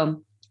 And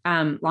so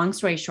long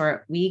story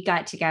short, we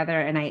got together,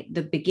 and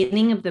the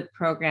beginning of the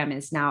program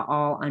is now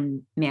all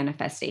on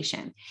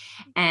manifestation.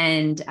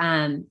 And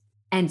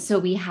so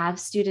we have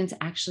students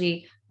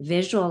actually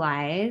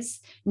visualize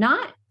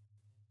not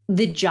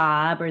the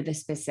job or the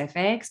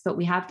specifics, but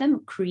we have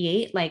them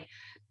create like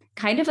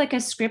kind of like a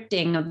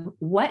scripting of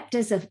what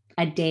does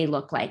a day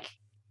look like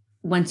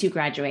once you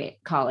graduate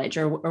college,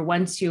 or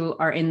once you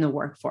are in the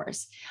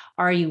workforce.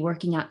 Are you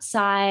working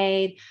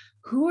outside?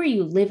 Who are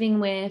you living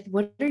with?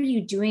 What are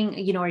you doing?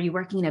 You know, are you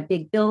working in a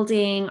big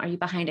building? Are you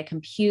behind a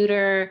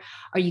computer?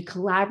 Are you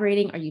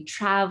collaborating? Are you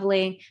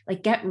traveling?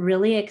 Like, get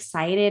really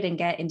excited and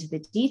get into the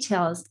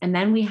details. And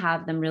then we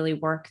have them really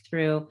work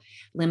through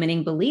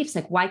limiting beliefs.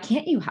 Like, why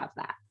can't you have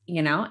that?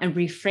 You know, and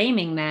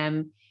reframing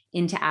them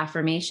into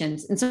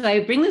affirmations. And so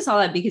I bring this all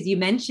up because you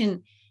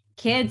mentioned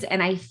kids.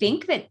 And I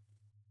think that,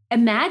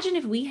 imagine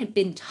if we had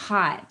been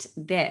taught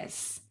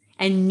this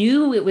and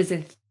knew it was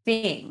a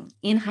thing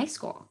in high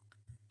school.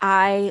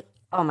 Oh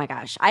my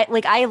gosh.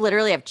 I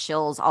literally have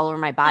chills all over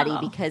my body Oh,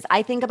 because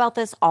I think about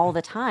this all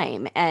the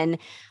time and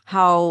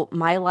how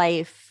my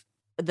life,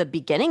 the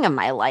beginning of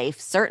my life,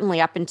 certainly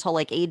up until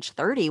like age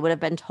 30 would have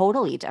been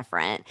totally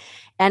different.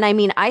 And I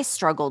mean, I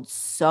struggled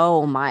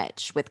so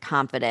much with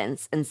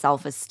confidence and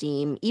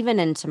self-esteem, even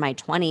into my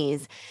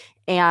 20s.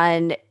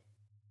 And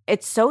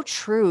it's so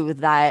true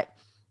that,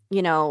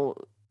 you know,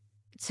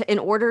 in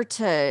order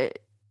to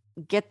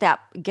get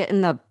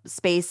in the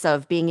space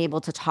of being able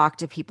to talk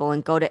to people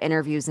and go to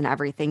interviews and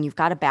everything, you've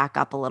got to back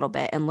up a little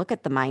bit and look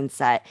at the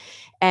mindset.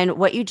 And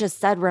what you just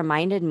said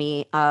reminded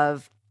me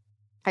of,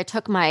 I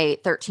took my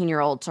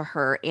 13-year-old to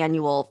her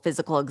annual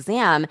physical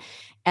exam.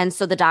 And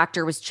so the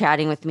doctor was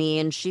chatting with me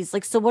and she's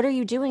like, "So what are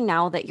you doing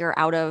now that you're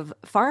out of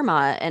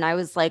pharma?" And I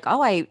was like,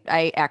 "Oh, I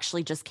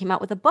actually just came out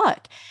with a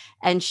book."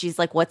 And she's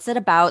like, "What's it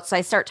about?" So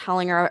I start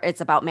telling her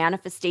it's about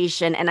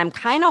manifestation. And I'm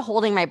kind of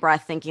holding my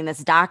breath thinking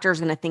this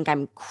doctor's going to think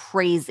I'm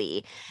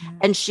crazy. yeah.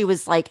 And she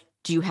was like,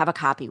 "Do you have a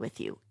copy with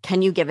you?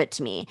 Can you give it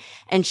to me?"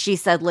 And she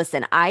said,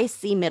 "Listen, I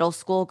see middle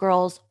school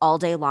girls all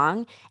day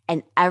long,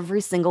 and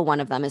every single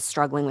one of them is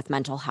struggling with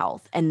mental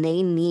health. And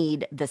they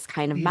need this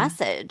kind of Yeah.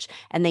 message.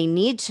 And they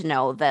need to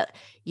know that,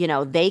 you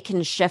know, they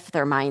can shift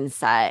their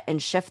mindset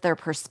and shift their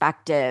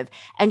perspective."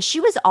 And she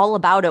was all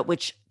about it,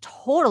 which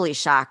totally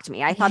shocked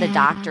me. I thought a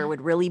doctor Yeah.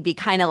 would really be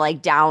kind of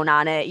like down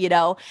on it, you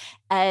know?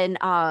 And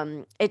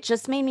it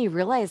just made me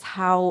realize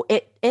how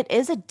it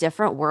is a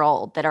different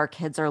world that our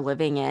kids are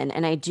living in.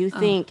 And I do Oh,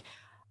 think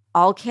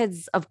all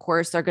kids, of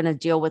course, are going to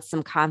deal with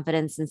some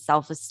confidence and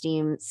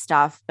self-esteem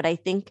stuff, but I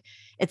think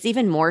it's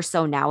even more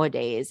so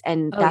nowadays.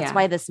 And oh that's yeah.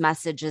 why this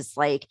message is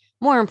like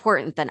more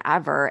important than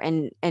ever,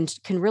 and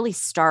can really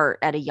start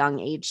at a young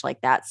age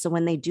like that. So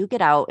when they do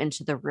get out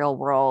into the real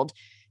world,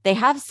 they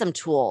have some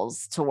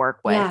tools to work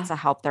with Yeah. to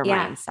help their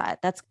Yeah. mindset.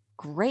 That's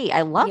great.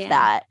 I love Yeah.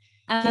 that.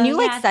 Can Oh you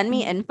like yeah. send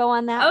me info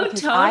on that? Oh,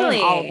 Because I am all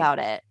totally. about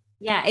it.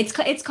 Yeah,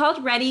 it's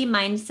called Ready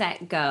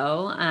Mindset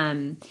Go.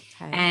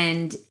 Okay.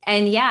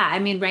 And yeah, I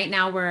mean, right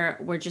now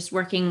we're just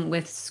working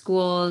with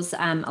schools,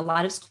 a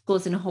lot of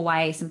schools in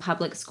Hawaii, some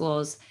public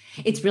schools.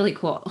 It's Mhm. really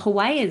cool.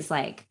 Hawaii is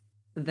like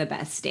the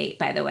best state,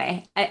 by the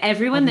way.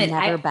 Everyone I've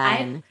that never I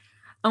been.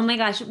 oh my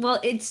gosh, well,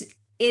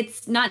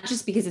 it's not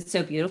just because it's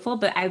so beautiful,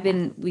 but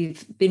Yeah.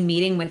 we've been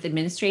meeting with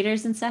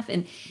administrators and stuff.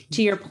 And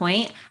to your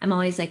point, I'm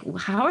always like,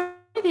 how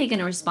are they going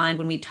to respond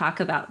when we talk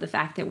about the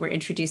fact that we're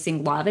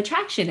introducing law of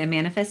attraction and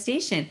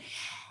manifestation?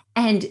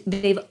 And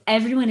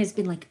everyone has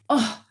been like,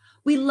 "Oh,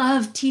 we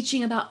love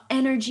teaching about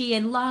energy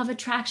and law of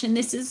attraction.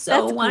 This is so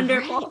That's great.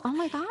 wonderful." Oh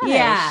my gosh.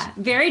 Yeah,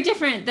 very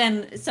different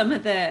than some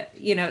of the,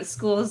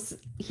 schools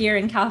here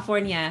in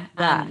California,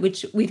 Yeah.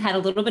 which we've had a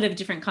little bit of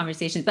different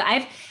conversations. But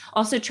I've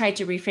also tried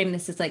to reframe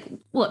this as like,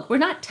 look, we're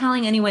not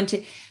telling anyone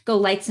to go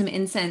light some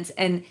incense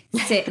and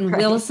sit and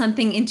will Right.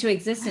 something into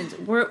existence.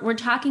 We're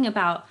talking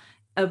about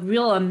a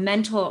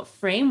mental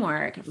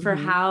framework for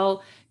Hmm.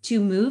 how to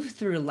move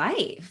through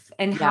life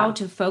and how Yeah.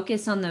 to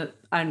focus on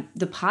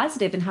the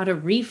positive, and how to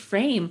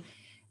reframe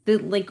the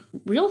like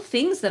real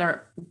things that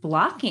are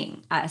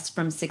blocking us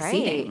from Right.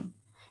 succeeding.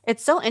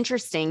 It's so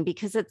interesting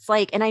because it's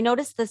like, and I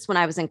noticed this when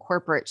I was in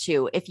corporate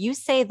too. If you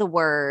say the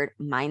word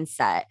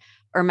mindset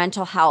or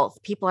mental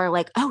health, people are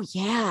like, "Oh,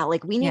 yeah,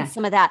 like we need Yeah.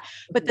 some of that."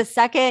 But the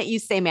second you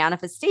say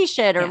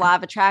manifestation or Yeah. law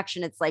of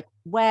attraction, it's like,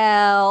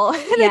 well,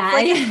 and it's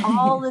like, it's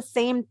all Yeah. the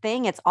same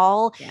thing. It's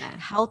all Yeah.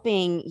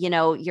 helping, you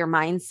know, your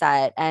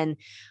mindset. And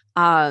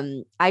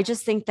I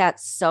just think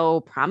that's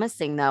so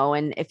promising though.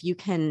 And if you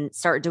can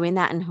start doing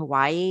that in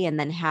Hawaii and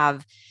then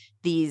have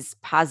these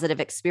positive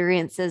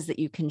experiences that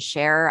you can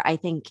share, I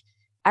think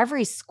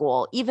every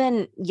school,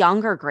 even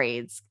younger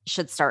grades,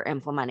 should start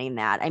implementing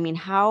that. I mean,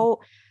 how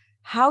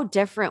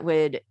different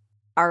would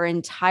our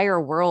entire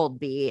world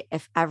be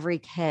if every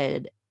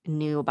kid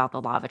knew about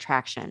the law of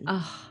attraction?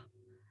 Oh,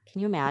 Can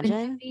you wouldn't it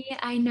imagine? be?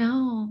 I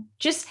know.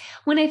 Just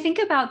when I think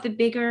about the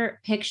bigger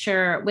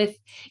picture with,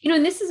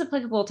 and this is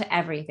applicable to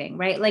everything,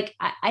 right? Like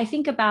I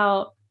think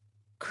about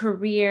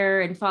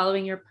career and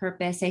following your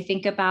purpose. I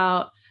think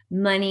about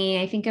money.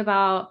 I think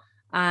about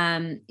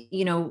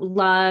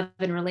love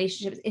and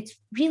relationships. It's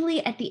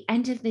really, at the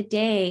end of the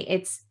day,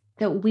 it's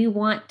that we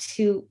want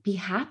to be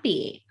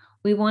happy.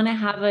 We want to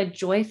have a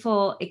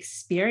joyful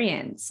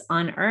experience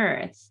on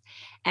earth.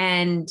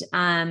 And,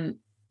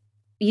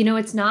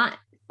 it's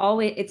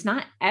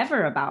not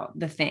ever about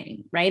the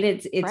thing, right?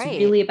 It's Right.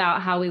 really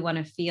about how we want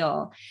to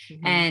feel.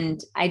 Mm-hmm.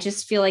 And I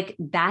just feel like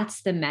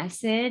that's the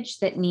message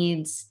that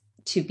needs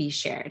to be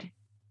shared.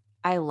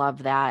 I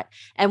love that.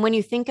 And when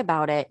you think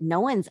about it, no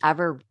one's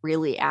ever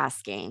really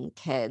asking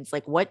kids,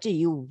 like, what do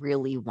you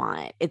really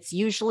want? It's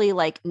usually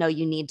like, no,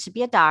 you need to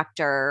be a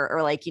doctor,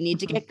 or like, you need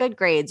to get good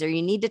grades, or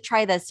you need to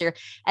try this,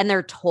 and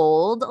they're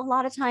told a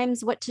lot of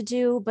times what to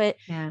do, but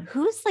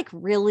who's like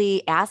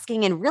really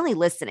asking and really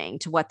listening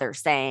to what they're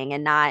saying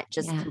and not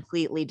just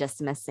completely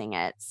dismissing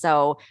it.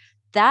 So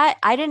that,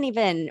 I didn't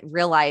even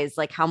realize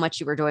like how much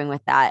you were doing with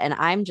that. And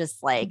I'm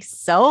just like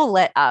so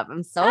lit up.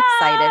 I'm so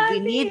excited. We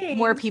need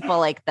more people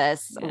like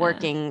this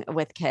working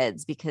with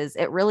kids, because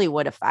it really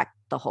would affect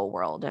the whole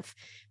world if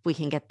we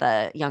can get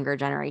the younger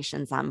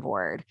generations on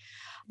board.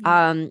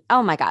 Oh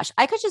my gosh,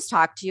 I could just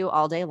talk to you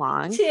all day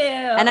long too.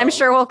 And I'm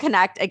sure we'll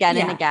connect again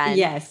and again.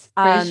 Yes,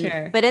 for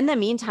sure. But in the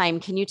meantime,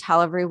 can you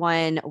tell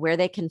everyone where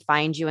they can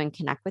find you and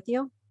connect with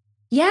you?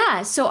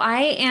 Yeah. So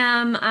I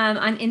am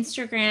on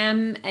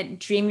Instagram at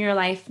Dream Your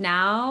Life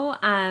Now.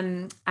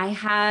 I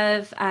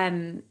have,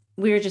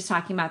 we were just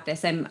talking about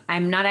this.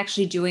 I'm not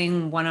actually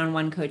doing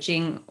one-on-one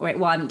coaching.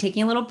 Well, I'm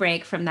taking a little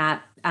break from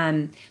that.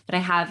 But I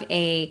have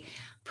a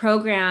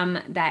program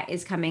that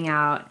is coming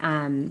out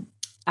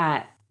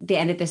at the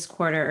end of this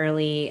quarter,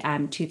 early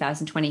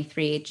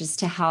 2023, just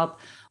to help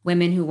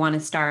women who want to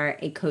start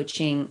a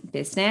coaching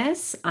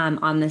business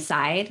on the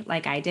side,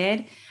 like I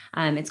did.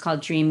 It's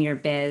called Dream Your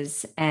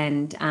Biz.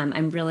 And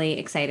I'm really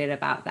excited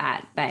about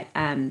that. But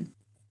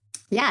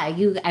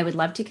I would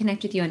love to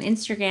connect with you on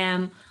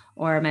Instagram,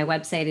 or my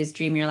website is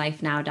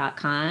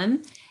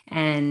dreamyourlifenow.com.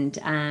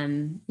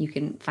 And you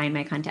can find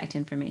my contact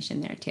information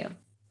there too.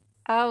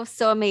 Oh,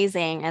 so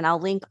amazing. And I'll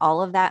link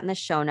all of that in the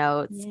show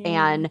notes. Yay.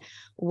 And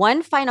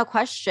one final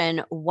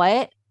question,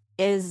 what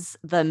is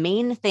the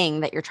main thing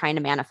that you're trying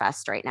to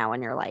manifest right now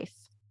in your life?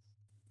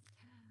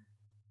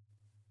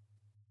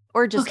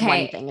 Or just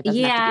one thing. It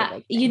doesn't have to be a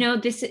big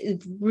thing. This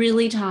is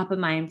really top of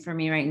mind for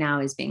me right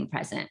now is being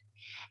present.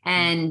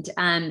 And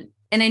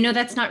I know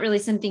that's not really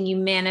something you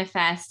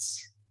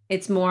manifest.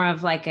 It's more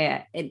of like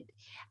a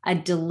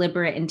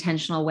deliberate,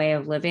 intentional way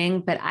of living.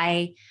 But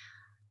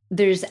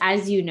there's,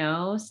 as you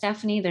know,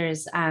 Stephanie,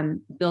 there's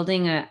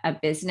building a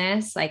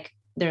business. Like,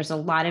 there's a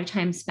lot of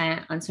time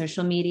spent on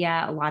social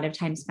media, a lot of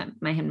time spent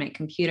behind my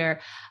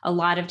computer, a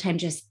lot of time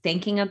just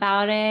thinking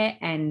about it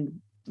and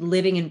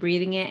living and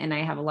breathing it. And I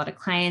have a lot of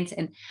clients,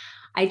 and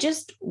I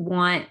just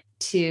want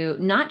to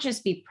not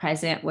just be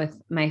present with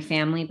my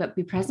family, but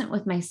be present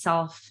with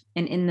myself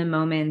and in the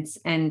moments.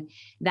 And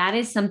that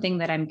is something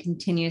that I'm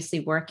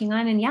continuously working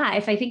on. And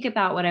if I think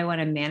about what I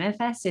want to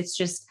manifest, it's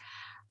just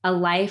a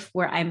life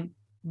where I'm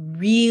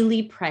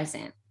really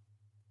present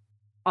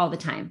all the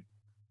time.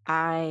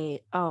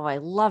 I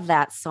love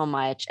that so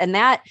much. And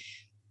that,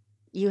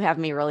 you have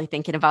me really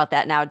thinking about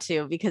that now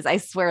too, because I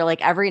swear,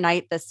 like every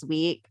night this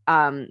week,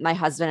 my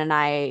husband and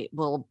I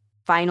will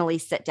finally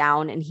sit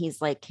down and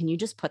he's like, can you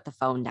just put the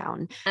phone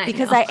down?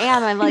 Because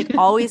I'm like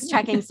always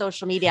checking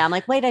social media. I'm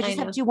like, wait, I just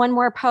have to do one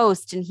more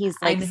post. And he's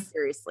like,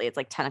 seriously, it's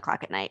like 10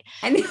 o'clock at night.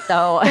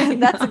 So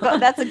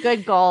that's a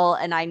good goal.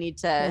 And I need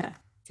to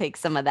take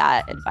some of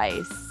that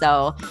advice.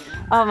 So,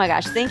 oh my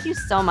gosh, thank you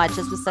so much.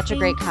 This was such a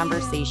great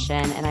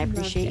conversation, and I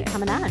appreciate you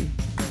coming on.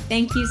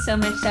 Thank you so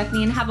much,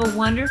 Stephanie, and have a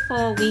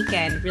wonderful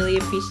weekend. Really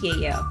appreciate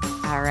you.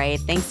 All right.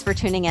 Thanks for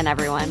tuning in,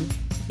 everyone.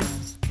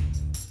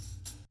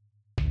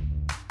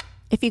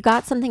 If you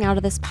got something out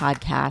of this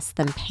podcast,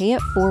 then pay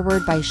it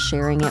forward by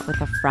sharing it with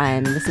a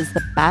friend. This is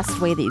the best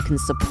way that you can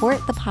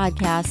support the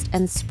podcast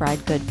and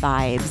spread good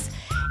vibes.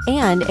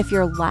 And if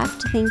you're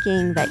left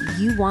thinking that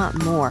you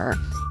want more,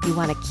 you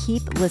want to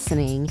keep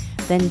listening,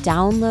 then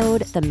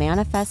download the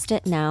Manifest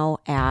It Now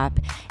app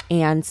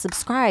and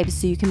subscribe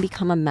so you can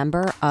become a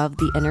member of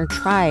the Inner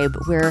Tribe,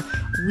 where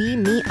we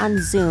meet on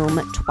Zoom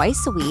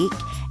twice a week,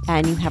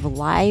 and you have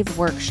live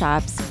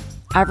workshops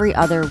every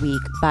other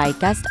week by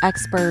guest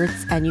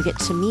experts, and you get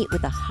to meet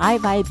with a high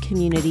vibe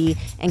community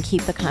and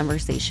keep the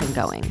conversation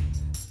going.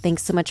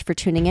 Thanks so much for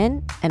tuning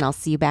in, and I'll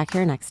see you back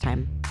here next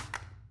time.